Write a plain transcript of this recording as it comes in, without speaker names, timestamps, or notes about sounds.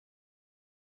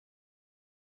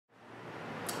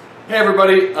Hey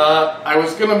everybody, I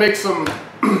was going to make some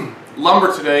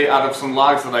lumber today out of some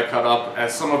logs that I cut up.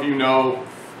 As some of you know,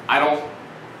 I don't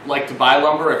like to buy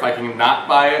lumber. If I can not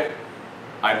buy it,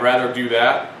 I'd rather do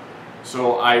that.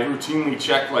 So I routinely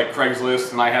check like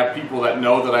Craigslist, and I have people that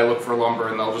know that I look for lumber,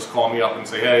 and they'll just call me up and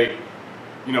say, hey,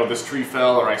 you know, this tree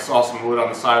fell, or I saw some wood on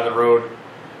the side of the road.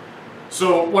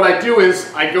 So what I do is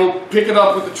I go pick it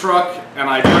up with the truck and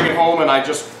I bring it home and I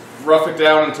just rough it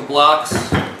down into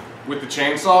blocks with the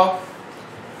chainsaw,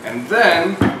 and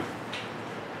then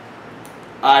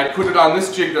I put it on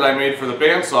this jig that I made for the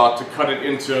bandsaw to cut it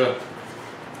into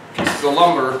pieces of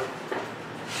lumber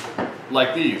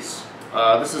like these.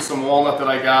 This is some walnut that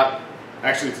I got,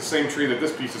 actually it's the same tree that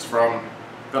this piece is from,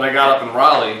 that I got up in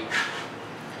Raleigh.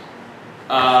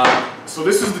 So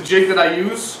this is the jig that I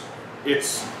use.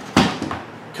 It's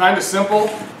kind of simple.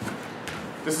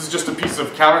 This is just a piece of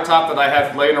countertop that I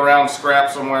had laying around scrap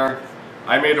somewhere.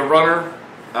 I made a runner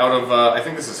out of, I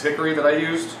think this is hickory that I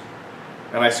used,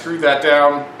 and I screwed that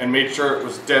down and made sure it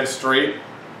was dead straight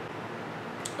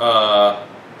to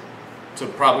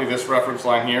probably this reference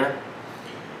line here.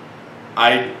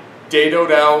 I dadoed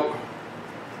out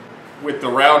with the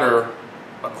router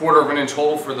a 1/4 of an inch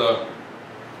hole for the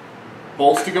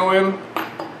bolts to go in,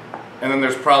 and then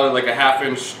there's probably like a 1/2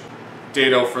 inch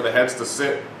dado for the heads to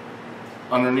sit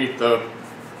underneath the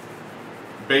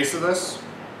base of this.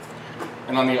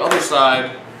 And on the other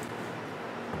side,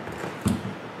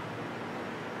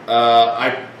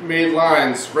 I made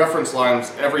lines, reference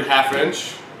lines, every 1/2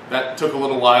 inch. That took a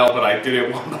little while, but I did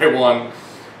it one by one.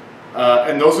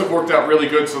 And those have worked out really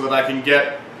good so that I can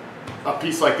get a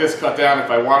piece like this cut down.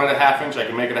 If I wanted a 1/2 inch, I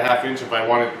can make it a 1/2 inch. If I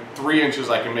wanted 3 inches,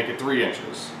 I can make it 3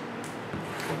 inches.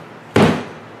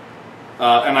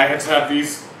 And I had to have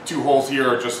these 2 holes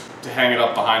here just to hang it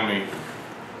up behind me.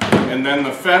 And then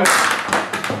the fence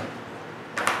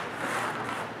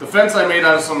I made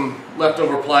out of some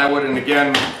leftover plywood, and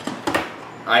again,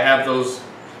 I have those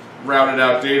rounded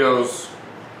out dados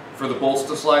for the bolts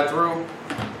to slide through.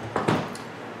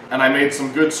 And I made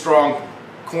some good strong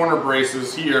corner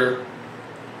braces here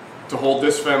to hold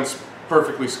this fence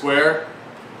perfectly square.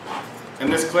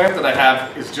 And this clamp that I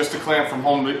have is just a clamp from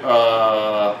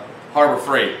Harbor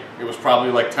Freight. It was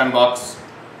probably like 10 bucks,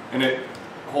 and it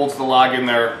holds the log in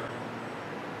there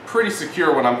pretty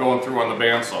secure when I'm going through on the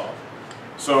bandsaw.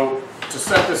 So to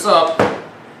set this up,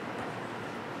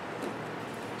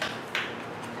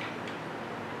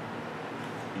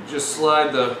 you just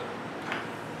slide the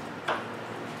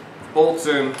bolts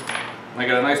in. I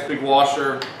got a nice big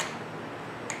washer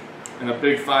and a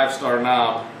big 5-star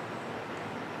knob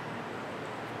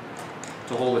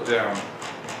to hold it down.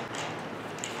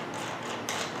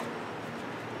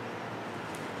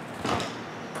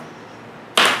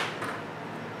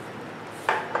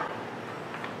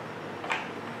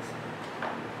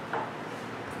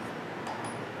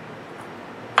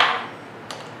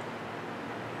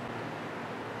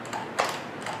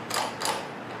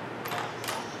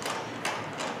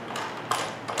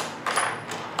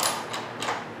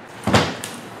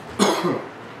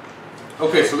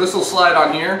 Okay, so this will slide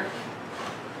on here,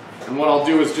 and what I'll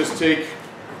do is just take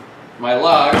my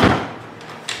log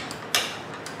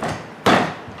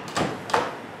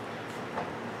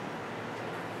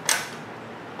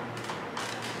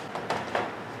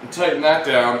and tighten that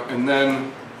down, and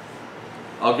then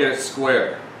I'll get it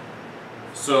square.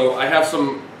 So I have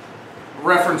some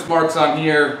reference marks on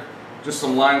here, just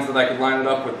some lines that I could line it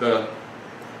up with the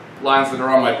lines that are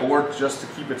on my board just to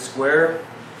keep it square.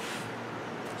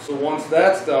 So once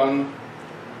that's done,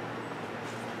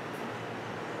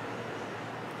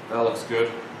 that looks good.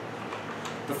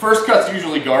 The first cut's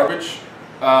usually garbage,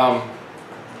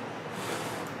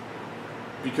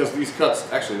 because these cuts,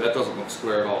 actually that doesn't look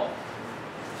square at all.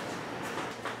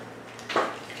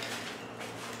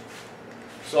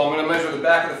 So I'm going to measure the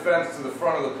back of the fence to the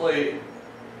front of the plate,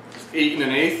 it's 8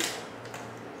 1/8,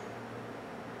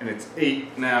 and it's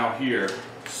 8 now here.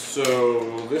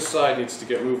 So this side needs to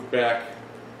get moved back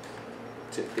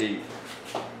to 8.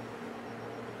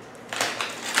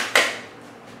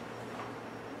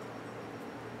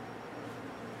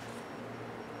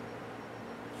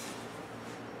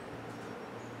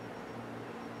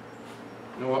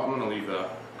 You know what, I'm going to leave that.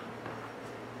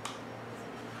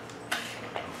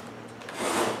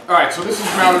 Alright, so this is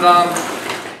mounted on.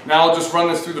 Now I'll just run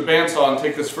this through the bandsaw and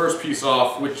take this first piece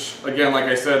off, which again, like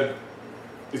I said,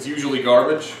 is usually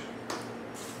garbage.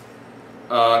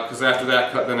 Because after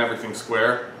that cut, then everything's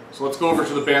square. So let's go over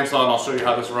to the bandsaw and I'll show you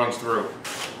how this runs through.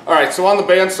 Alright, so on the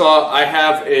bandsaw I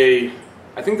have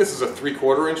I think this is a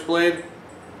 3/4 inch blade.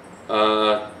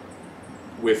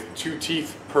 with 2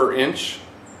 teeth per inch.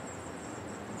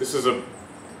 This is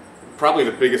probably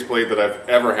the biggest blade that I've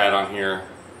ever had on here.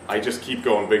 I just keep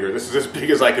going bigger. This is as big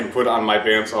as I can put on my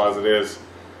bandsaw as it is.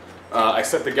 I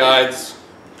set the guides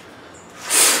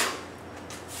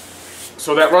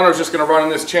so that runner's just going to run in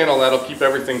this channel. That'll keep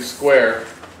everything square.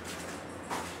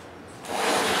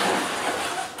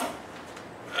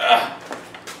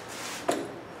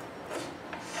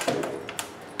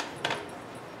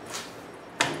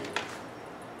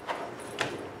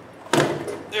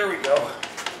 There we go.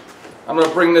 I'm going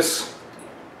to bring this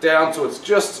down so it's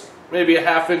just maybe a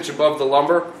 ½ inch above the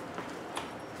lumber.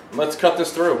 Let's cut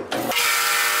this through.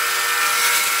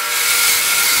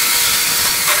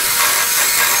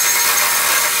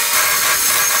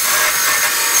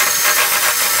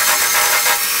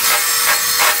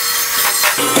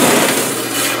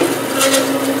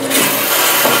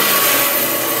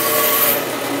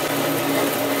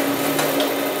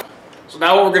 So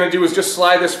now what we're going to do is just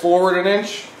slide this forward an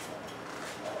inch.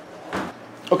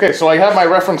 Okay, so I have my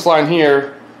reference line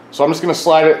here, so I'm just going to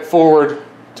slide it forward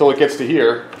till it gets to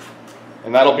here,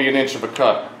 and that'll be an inch of a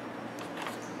cut.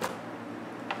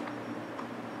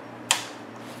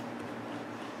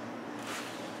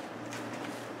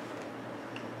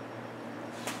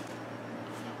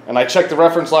 And I check the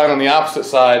reference line on the opposite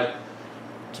side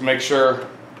to make sure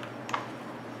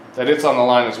that it's on the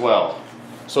line as well.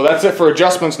 So that's it for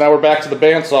adjustments. Now we're back to the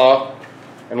bandsaw,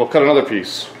 and we'll cut another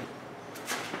piece.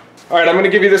 All right, I'm going to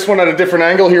give you this one at a different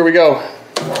angle. Here we go.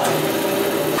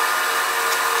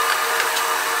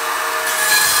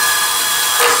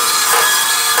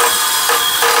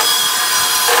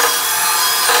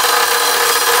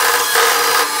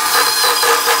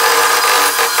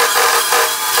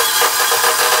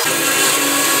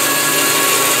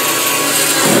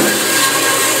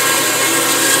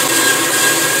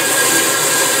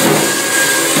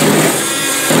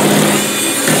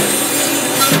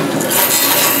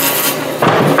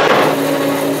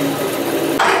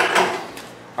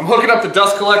 I'm hooking up the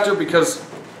dust collector because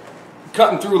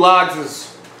cutting through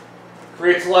logs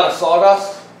creates a lot of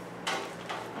sawdust.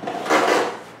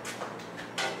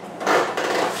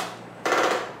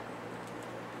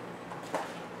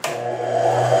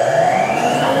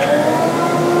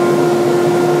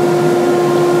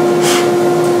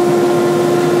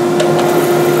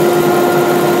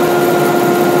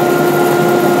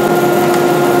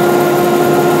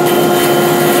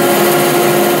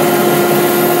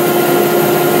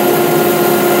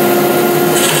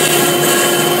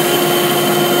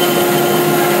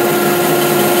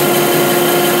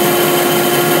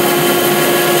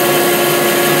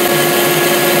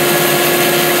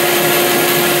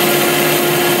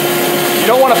 You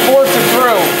don't want to force it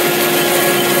through.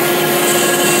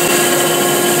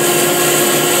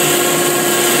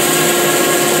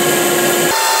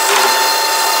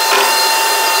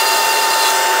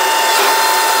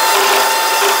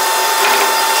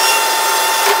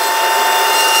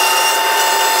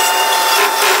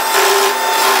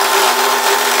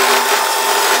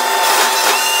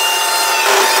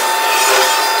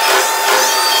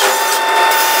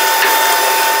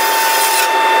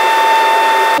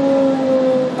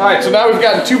 Alright, so now we've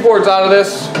gotten 2 boards out of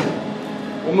this.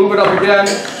 We'll move it up again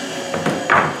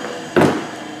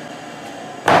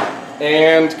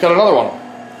and cut another one.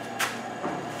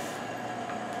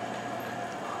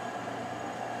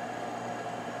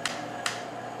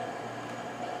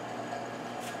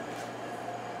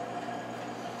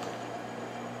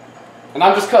 And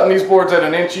I'm just cutting these boards at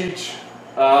 1 inch each.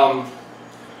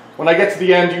 When I get to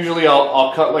the end, usually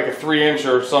I'll cut like a 3-inch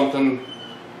or something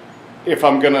if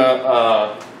I'm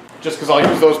gonna, just because I'll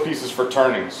use those pieces for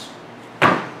turnings.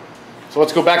 So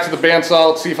let's go back to the bandsaw.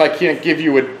 Let's see if I can't give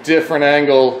you a different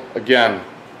angle again.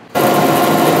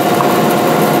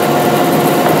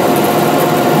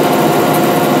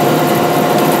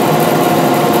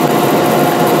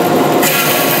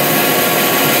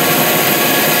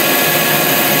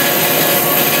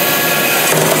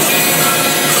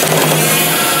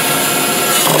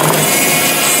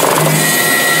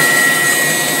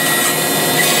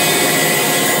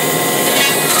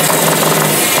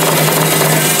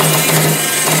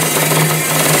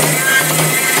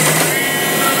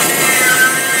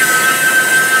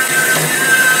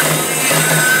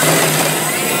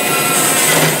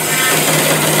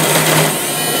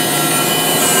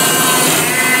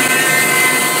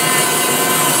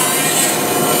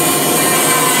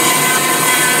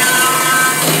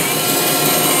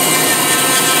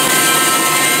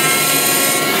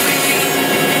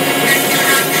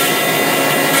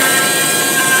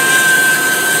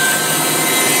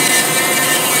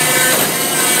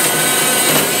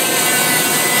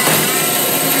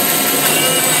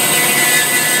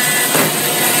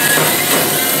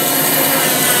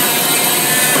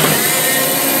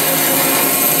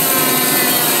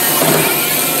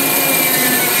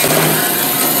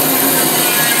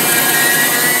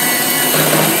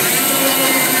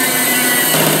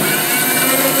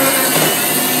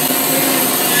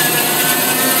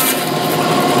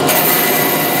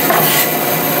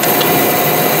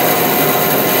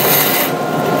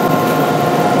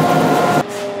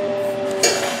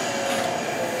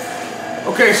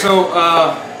 Okay, so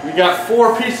we got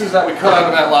 4 pieces that we cut out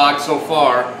of that log so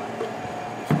far.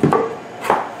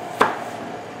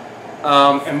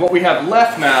 And what we have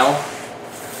left now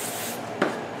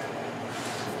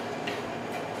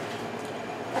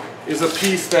is a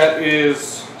piece that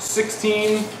is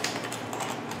 16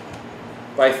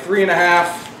 by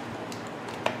 3.5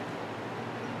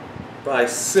 by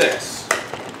 6.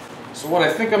 So what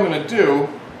I think I'm going to do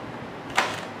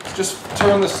is just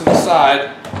turn this to the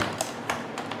side.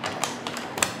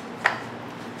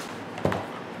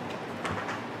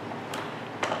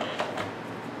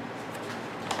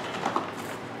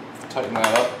 Tighten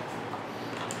that up.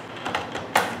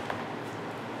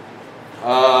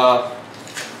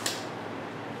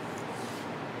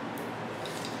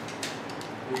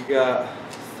 We got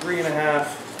 3.5.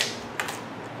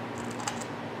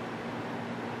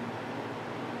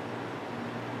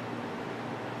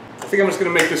 I think I'm just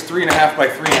going to make this 3.5 by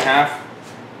 3.5,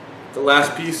 the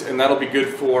last piece, and that'll be good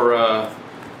for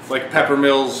like pepper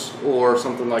mills or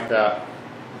something like that.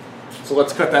 So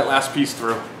let's cut that last piece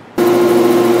through.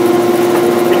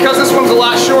 Because this one's a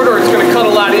lot shorter, it's going to cut a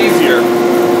lot easier.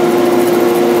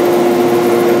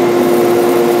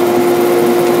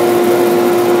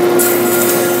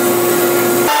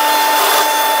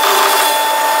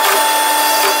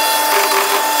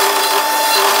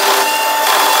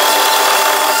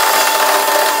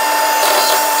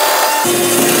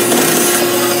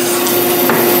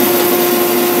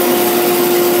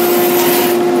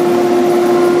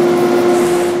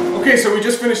 Okay, so we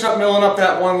just finished up milling up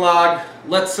that one log.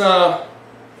 Let's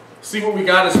see what we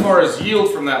got as far as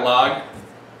yield from that log.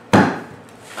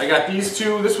 I got these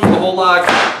 2. This was the whole log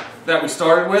that we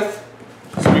started with.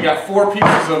 So we got 4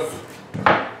 pieces of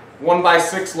 1 by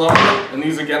 6 lumber, and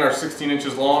these again are 16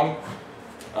 inches long.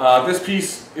 This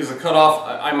piece is a cutoff.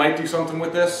 I might do something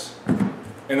with this.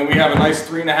 And then we have a nice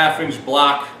 3.5-inch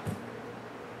block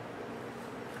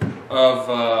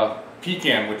of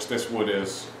pecan, which this wood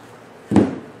is.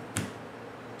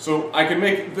 So I can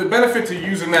make, the benefit to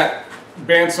using that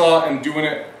bandsaw and doing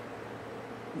it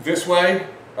this way,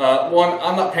 one,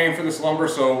 I'm not paying for this lumber,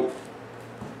 so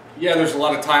yeah, there's a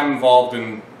lot of time involved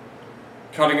in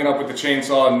cutting it up with the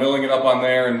chainsaw and milling it up on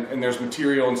there, and there's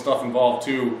material and stuff involved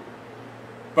too.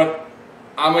 But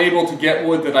I'm able to get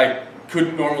wood that I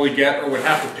couldn't normally get or would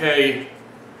have to pay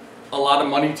a lot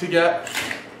of money to get.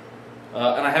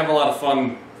 And I have a lot of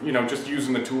fun, you know, just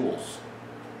using the tools.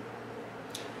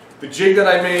 The jig that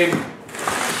I made,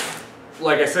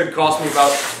 like I said, cost me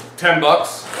about 10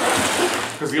 bucks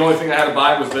because the only thing I had to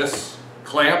buy was this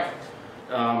clamp.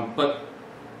 But,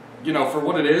 you know, for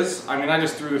what it is, I mean, I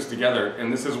just threw this together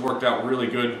and this has worked out really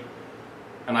good.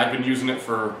 And I've been using it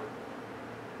for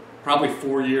probably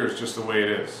 4 years just the way it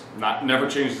is. Never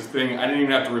changed this thing. I didn't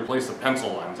even have to replace the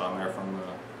pencil lines on there from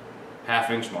the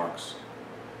 1/2-inch marks.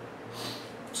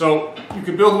 So you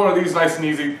could build one of these nice and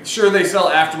easy. Sure, they sell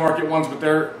aftermarket ones, but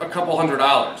they're a couple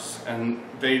 $100s, and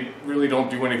they really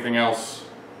don't do anything else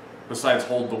besides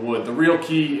hold the wood. The real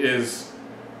key is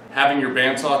having your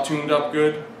bandsaw tuned up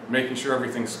good, making sure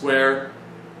everything's square,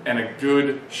 and a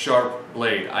good sharp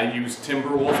blade. I use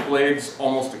Timberwolf blades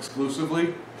almost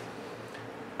exclusively,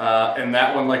 and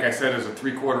that one, like I said, is a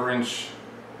 3/4 inch.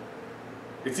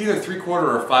 It's either 3/4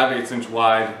 or 5/8 inch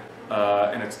wide.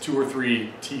 And it's 2 or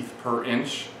 3 teeth per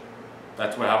inch.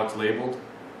 That's how it's labeled.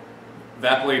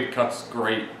 That blade cuts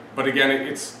great, but again,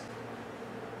 it's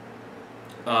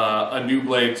a new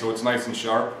blade, so it's nice and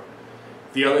sharp.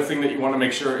 The other thing that you want to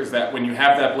make sure is that when you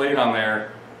have that blade on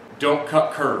there, don't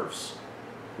cut curves.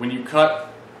 When you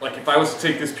cut, like if I was to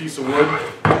take this piece of wood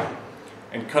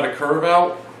and cut a curve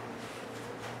out,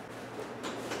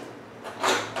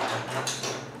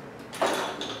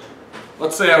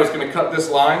 let's say I was going to cut this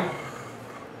line.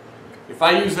 If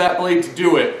I use that blade to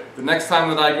do it, the next time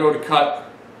that I go to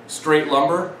cut straight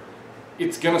lumber,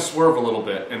 it's going to swerve a little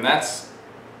bit. And that's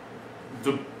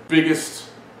the biggest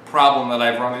problem that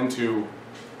I've run into,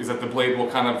 is that the blade will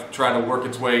kind of try to work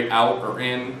its way out or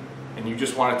in, and you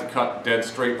just want it to cut dead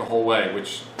straight the whole way,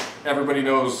 which everybody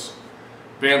knows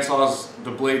bandsaws,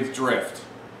 the blades drift.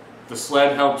 The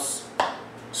sled helps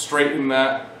straighten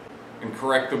that and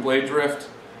correct the blade drift.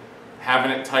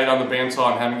 Having it tight on the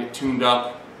bandsaw and having it tuned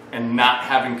up and not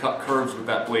having cut curves with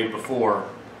that blade before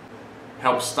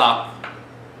helps stop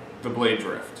the blade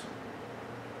drift.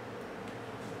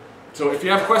 So if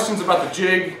you have questions about the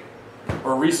jig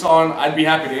or resawing, I'd be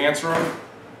happy to answer them.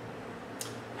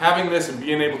 Having this and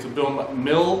being able to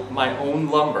mill my own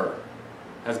lumber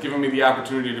has given me the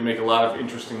opportunity to make a lot of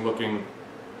interesting looking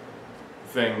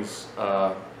things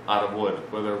out of wood,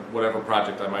 whatever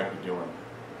project I might be doing.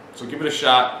 So give it a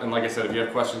shot, and like I said, if you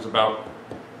have questions about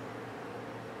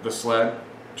the sled,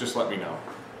 just let me know.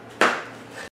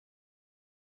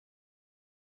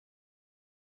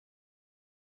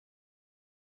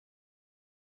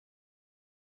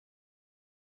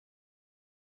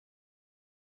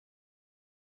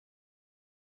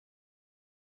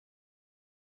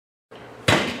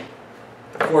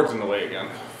 The cord's in the way again.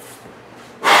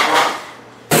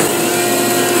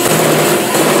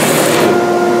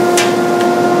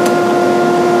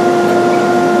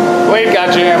 Blade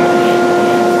got jammed.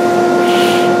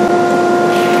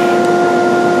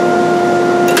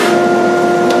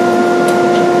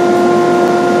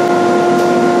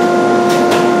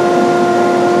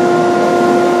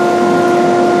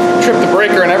 Tripped the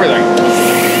breaker and everything.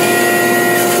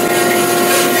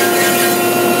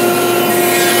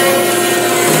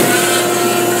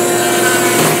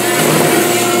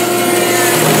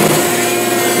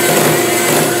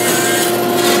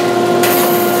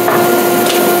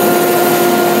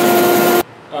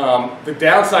 The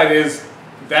downside is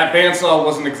that bandsaw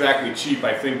wasn't exactly cheap.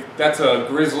 I think that's a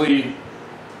Grizzly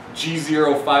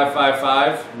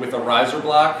G0555 with a riser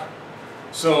block.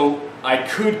 So I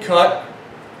could cut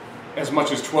as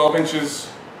much as 12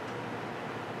 inches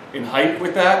in height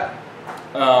with that.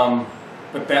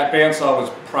 But that bandsaw was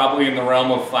probably in the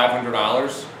realm of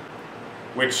 $500,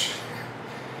 which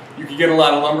you could get a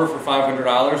lot of lumber for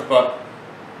 $500, but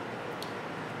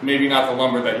maybe not the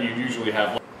lumber that you usually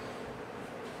have.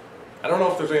 I don't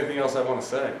know if there's anything else I want to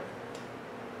say.